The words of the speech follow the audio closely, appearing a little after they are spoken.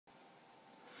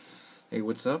Hey,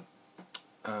 what's up?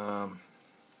 I'm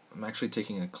actually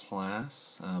taking a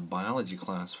class, a biology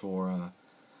class for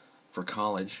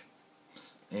college,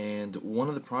 and one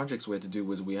of the projects we had to do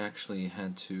was we actually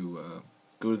had to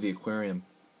go to the aquarium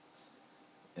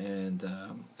and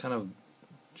kind of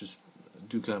just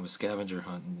do kind of a scavenger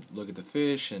hunt and look at the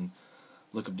fish and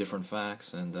look up different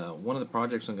facts. And one of the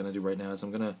projects I'm going to do right now is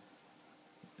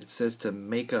it says to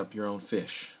make up your own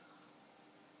fish.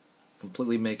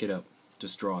 Completely make it up.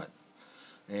 Just draw it.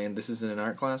 And this isn't an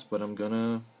art class, but I'm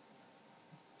gonna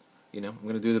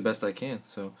do the best I can.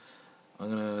 So I'm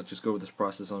gonna just go over this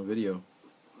process on video.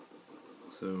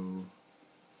 So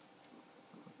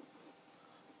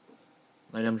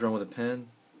I'm drawing with a pen.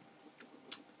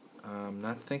 I'm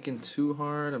not thinking too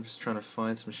hard. I'm just trying to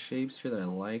find some shapes here that I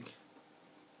like.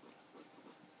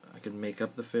 I can make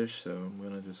up the fish, so I'm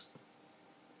gonna just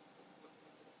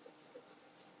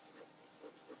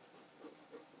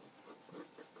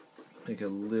make a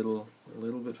little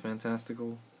bit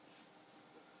fantastical.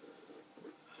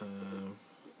 Let's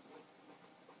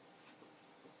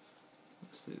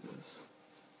see this.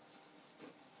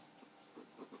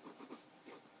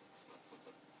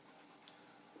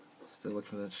 Still looking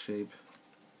for that shape.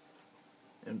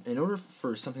 And in order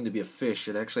for something to be a fish,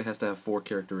 it actually has to have 4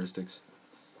 characteristics.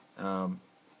 And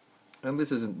this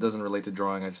doesn't relate to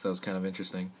drawing. I just thought it was kind of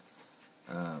interesting.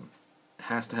 It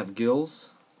has to have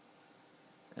gills.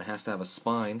 It has to have a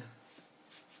spine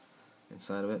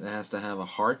inside of it. It has to have a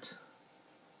heart.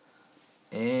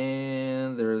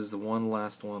 And there is the one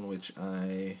last one which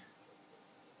I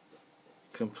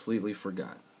completely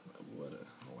forgot.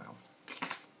 Wow.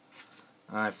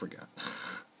 I forgot.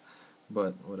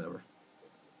 But whatever.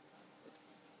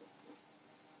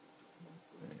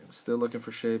 I'm still looking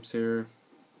for shapes here.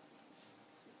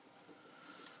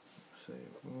 Say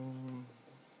boom.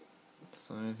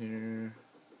 Side here.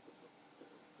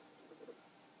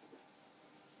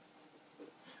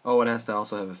 Oh, it has to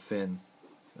also have a fin.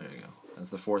 There you go.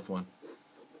 That's the 4th one.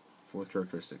 4th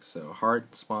characteristic. So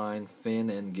heart, spine,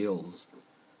 fin, and gills.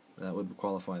 That would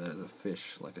qualify that as a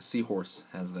fish. Like a seahorse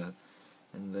has that.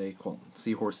 And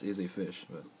seahorse is a fish,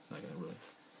 but not gonna really.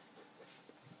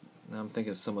 Now I'm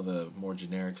thinking of some of the more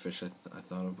generic fish I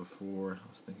thought of before. I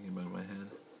was thinking about in my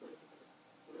head.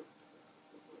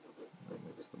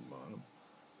 That's the bottom.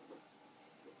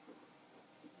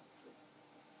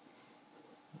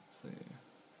 Let's see.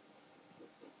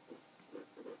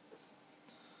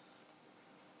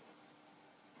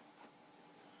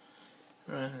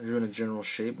 Alright, I'm doing a general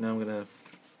shape. Now this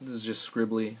is just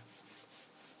scribbly.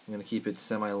 I'm going to keep it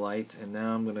semi-light, and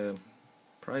now I'm going to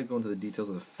probably go into the details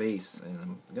of the face, and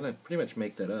I'm going to pretty much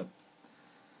make that up.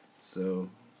 So,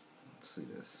 let's see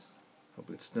this. Hope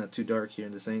it's not too dark here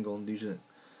in this angle. I'm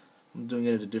doing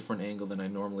it at a different angle than I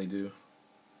normally do.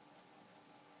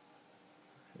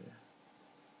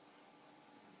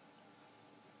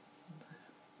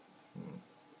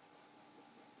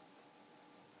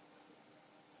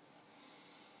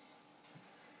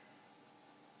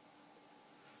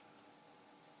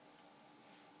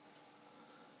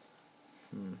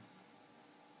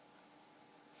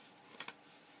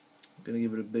 I'm going to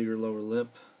give it a bigger lower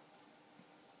lip.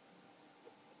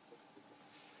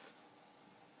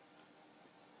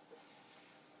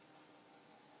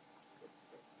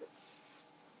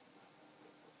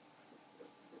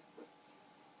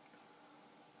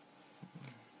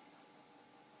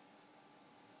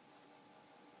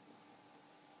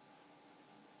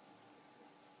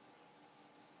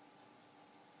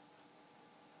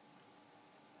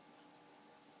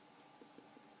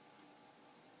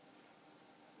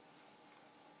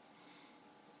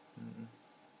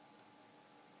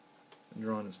 I'm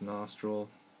drawing his nostril.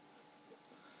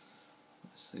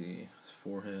 Let's see, his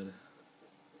forehead.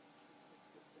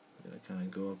 I'm going to kind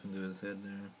of go up into his head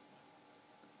there.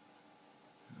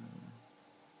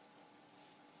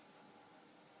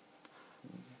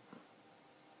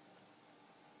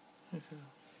 Okay.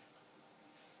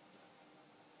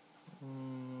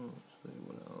 Let's see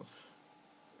what else.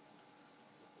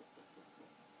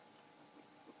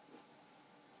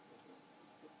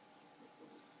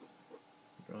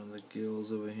 Drawing the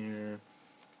gills over here.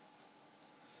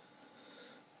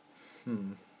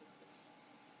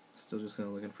 Still just kind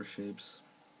of looking for shapes.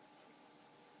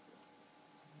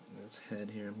 Its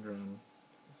head here I'm drawing.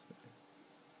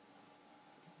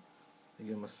 I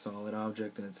give him a solid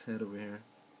object in its head over here.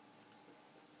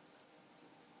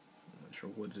 I'm not sure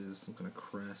what it is, some kind of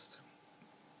crest.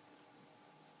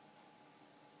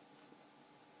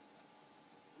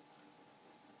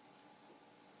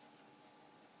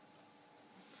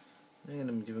 And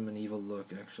I'm give him an evil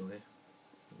look, actually.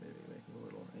 Maybe make him a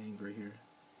little angry here.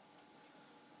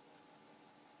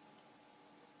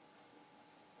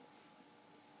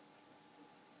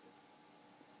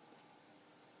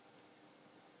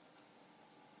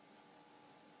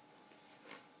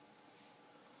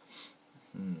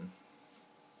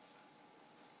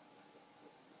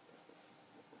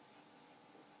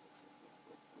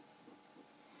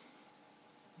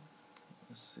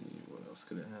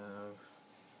 could it have?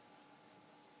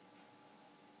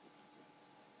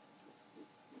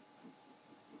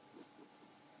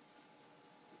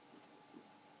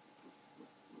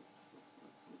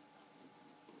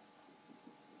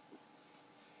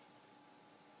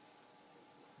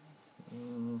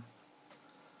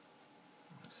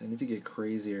 So I need to get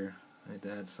crazier. I need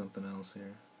to add something else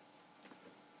here.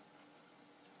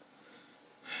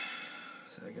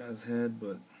 So I got his head,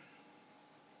 but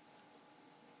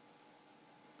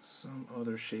some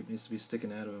other shape needs to be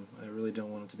sticking out of him. I really don't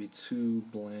want it to be too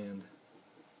bland.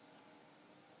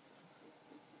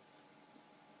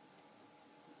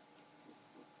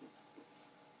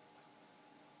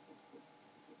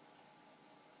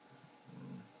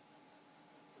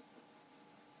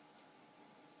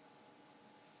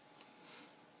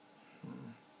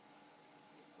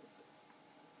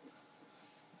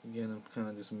 Again, I'm kind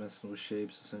of just messing with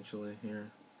shapes essentially here.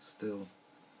 Still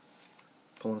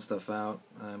pulling stuff out.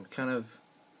 I'm kind of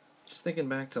just thinking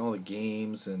back to all the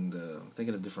games, and I'm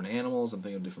thinking of different animals, I'm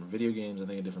thinking of different video games, I'm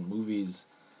thinking of different movies.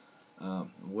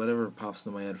 Whatever pops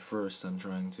into my head first, I'm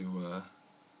trying to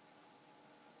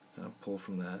kind of pull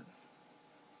from that.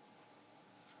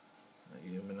 I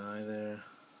give him an eye there.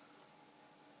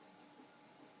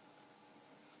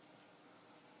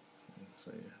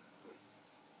 So,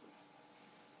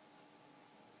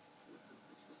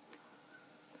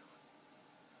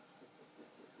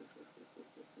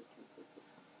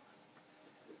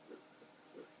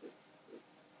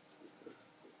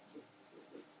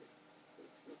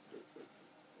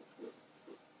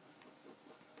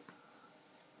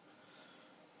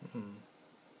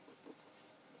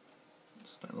 it's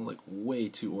starting to look way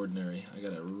too ordinary. I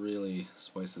gotta really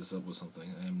spice this up with something.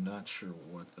 I am not sure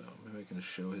what though. Maybe I can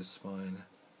show his spine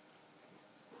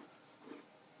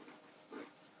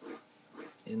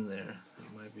in there.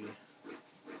 It might be a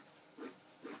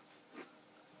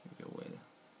good way to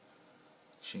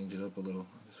change it up a little.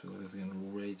 I just feel like it's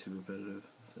getting way too repetitive.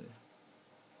 See?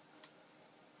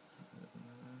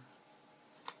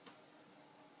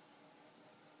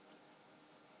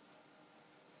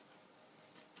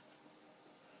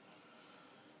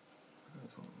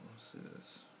 Let's see this.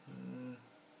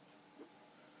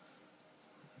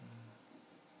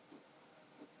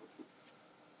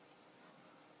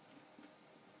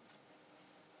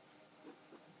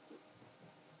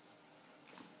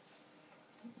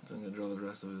 So I'm gonna draw the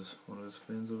rest of one of his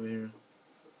fins over here.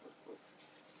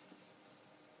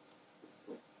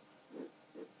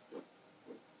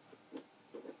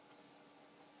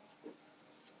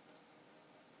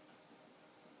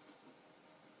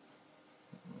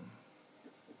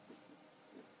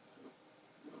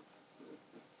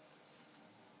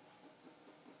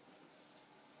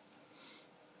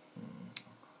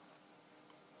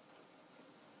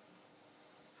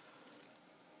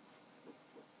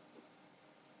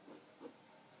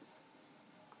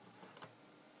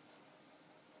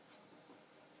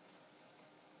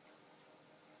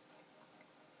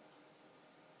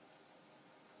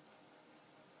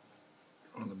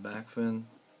 On the back fin,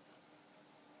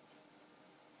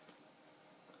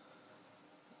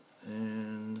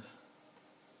 and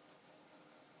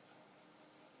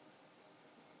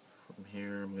from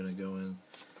here I'm going to go in.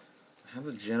 I have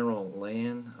a general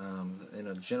lay-in, and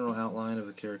a general outline of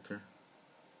the character,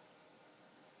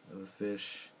 of the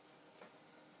fish.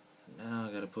 Now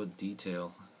I got to put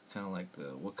detail, kind of like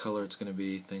what color it's going to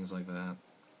be, things like that.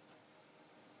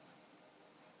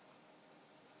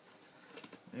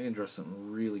 I can draw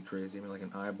something really crazy, maybe like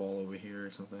an eyeball over here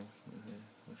or something,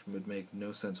 which would make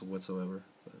no sense whatsoever.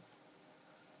 But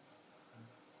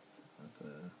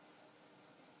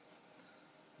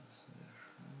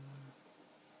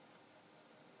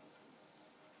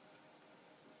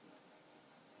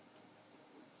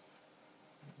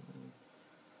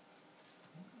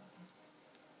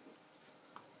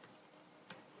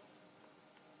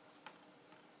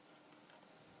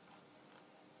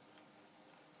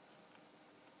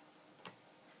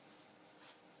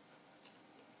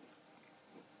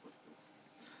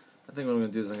I think what I'm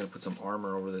going to do is I'm going to put some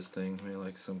armor over this thing, maybe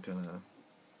like some kind of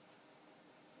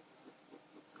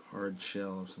hard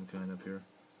shell of some kind up here.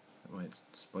 I might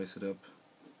spice it up.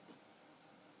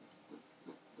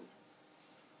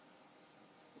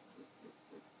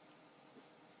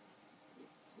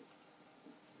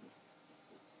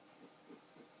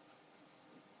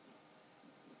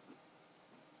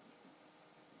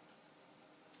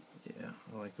 Yeah,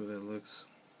 I like the way that looks.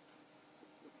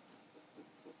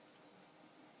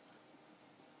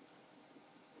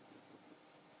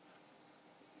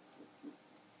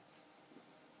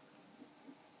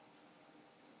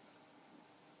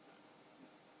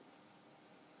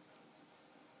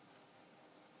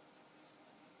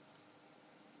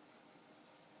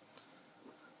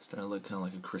 Starting to look kind of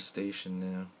like a crustacean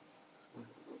now.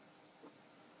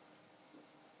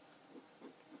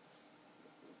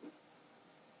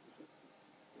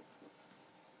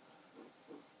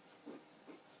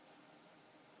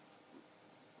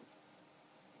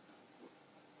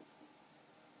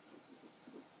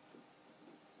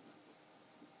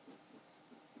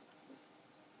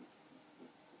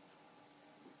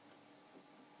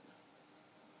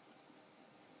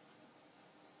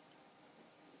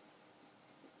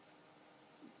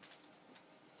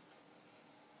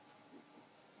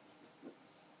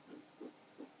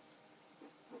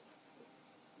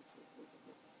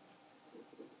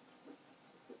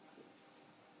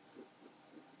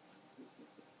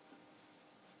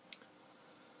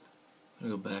 I'm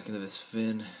gonna go back into this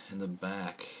fin in the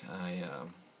back. I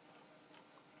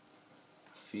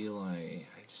feel I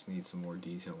just need some more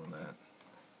detail on that.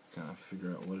 Kind of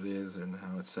figure out what it is and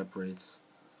how it separates.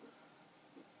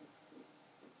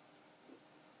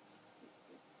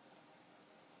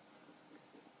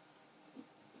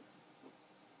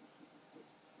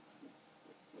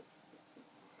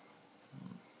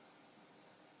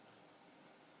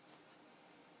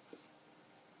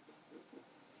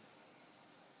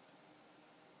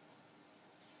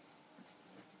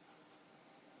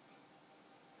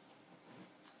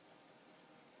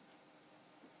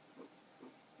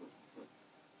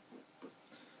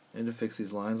 I need to fix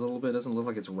these lines a little bit. It doesn't look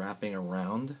like it's wrapping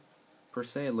around per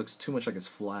se. It looks too much like it's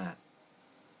flat.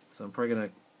 So I'm probably gonna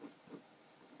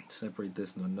separate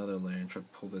this into another layer and try to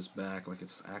pull this back like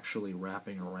it's actually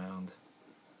wrapping around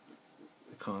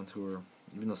the contour.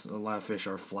 Even though a lot of fish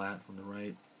are flat from the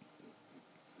right,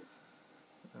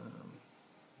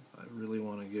 I really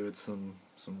want to give it some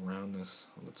roundness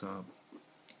on the top.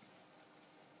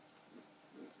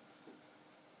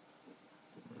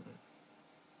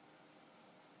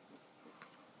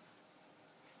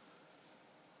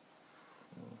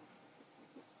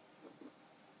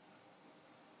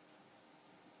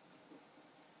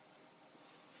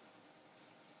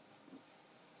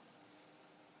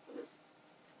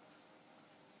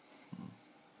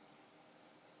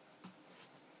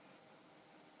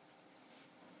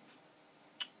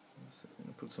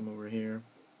 Put some over here.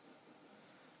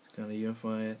 Just kind of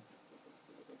unify it.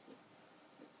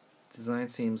 Design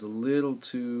seems a little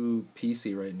too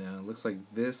piecey right now. It looks like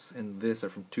this and this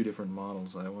are from two different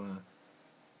models. I want to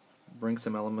bring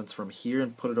some elements from here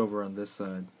and put it over on this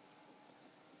side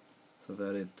so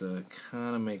that it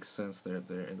kind of makes sense. They're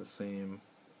in the same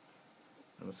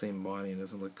body. It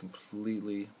doesn't look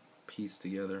completely pieced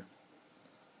together.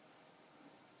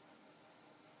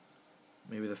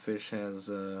 Maybe the fish has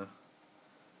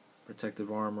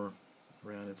protective armor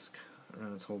around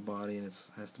its whole body, and it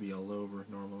has to be all over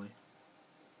normally.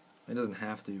 It doesn't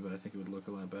have to, but I think it would look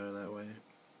a lot better that way.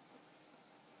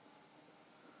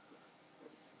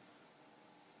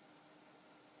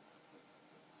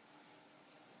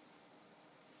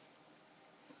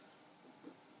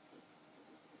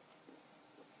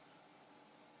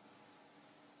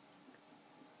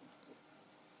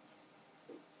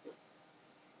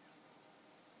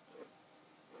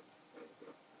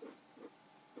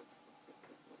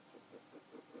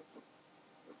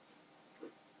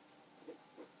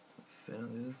 On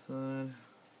the other side,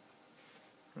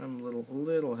 I'm a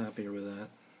little happier with that.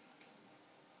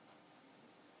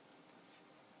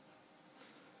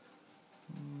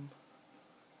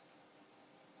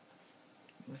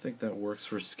 I think that works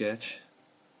for sketch.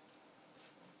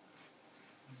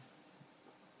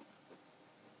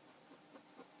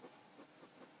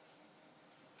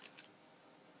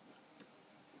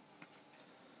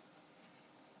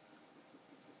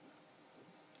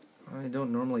 I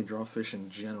don't normally draw fish in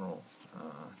general.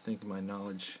 I think my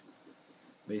knowledge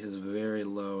base is very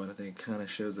low, and I think it kind of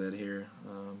shows that here.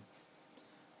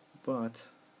 But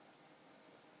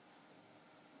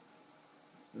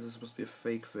this is supposed to be a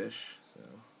fake fish, so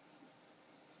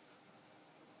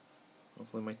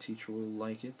hopefully my teacher will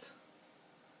like it.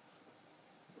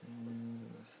 And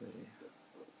let's see.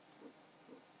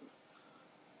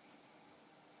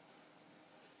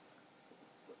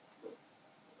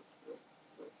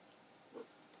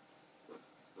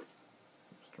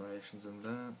 Striations in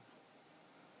that.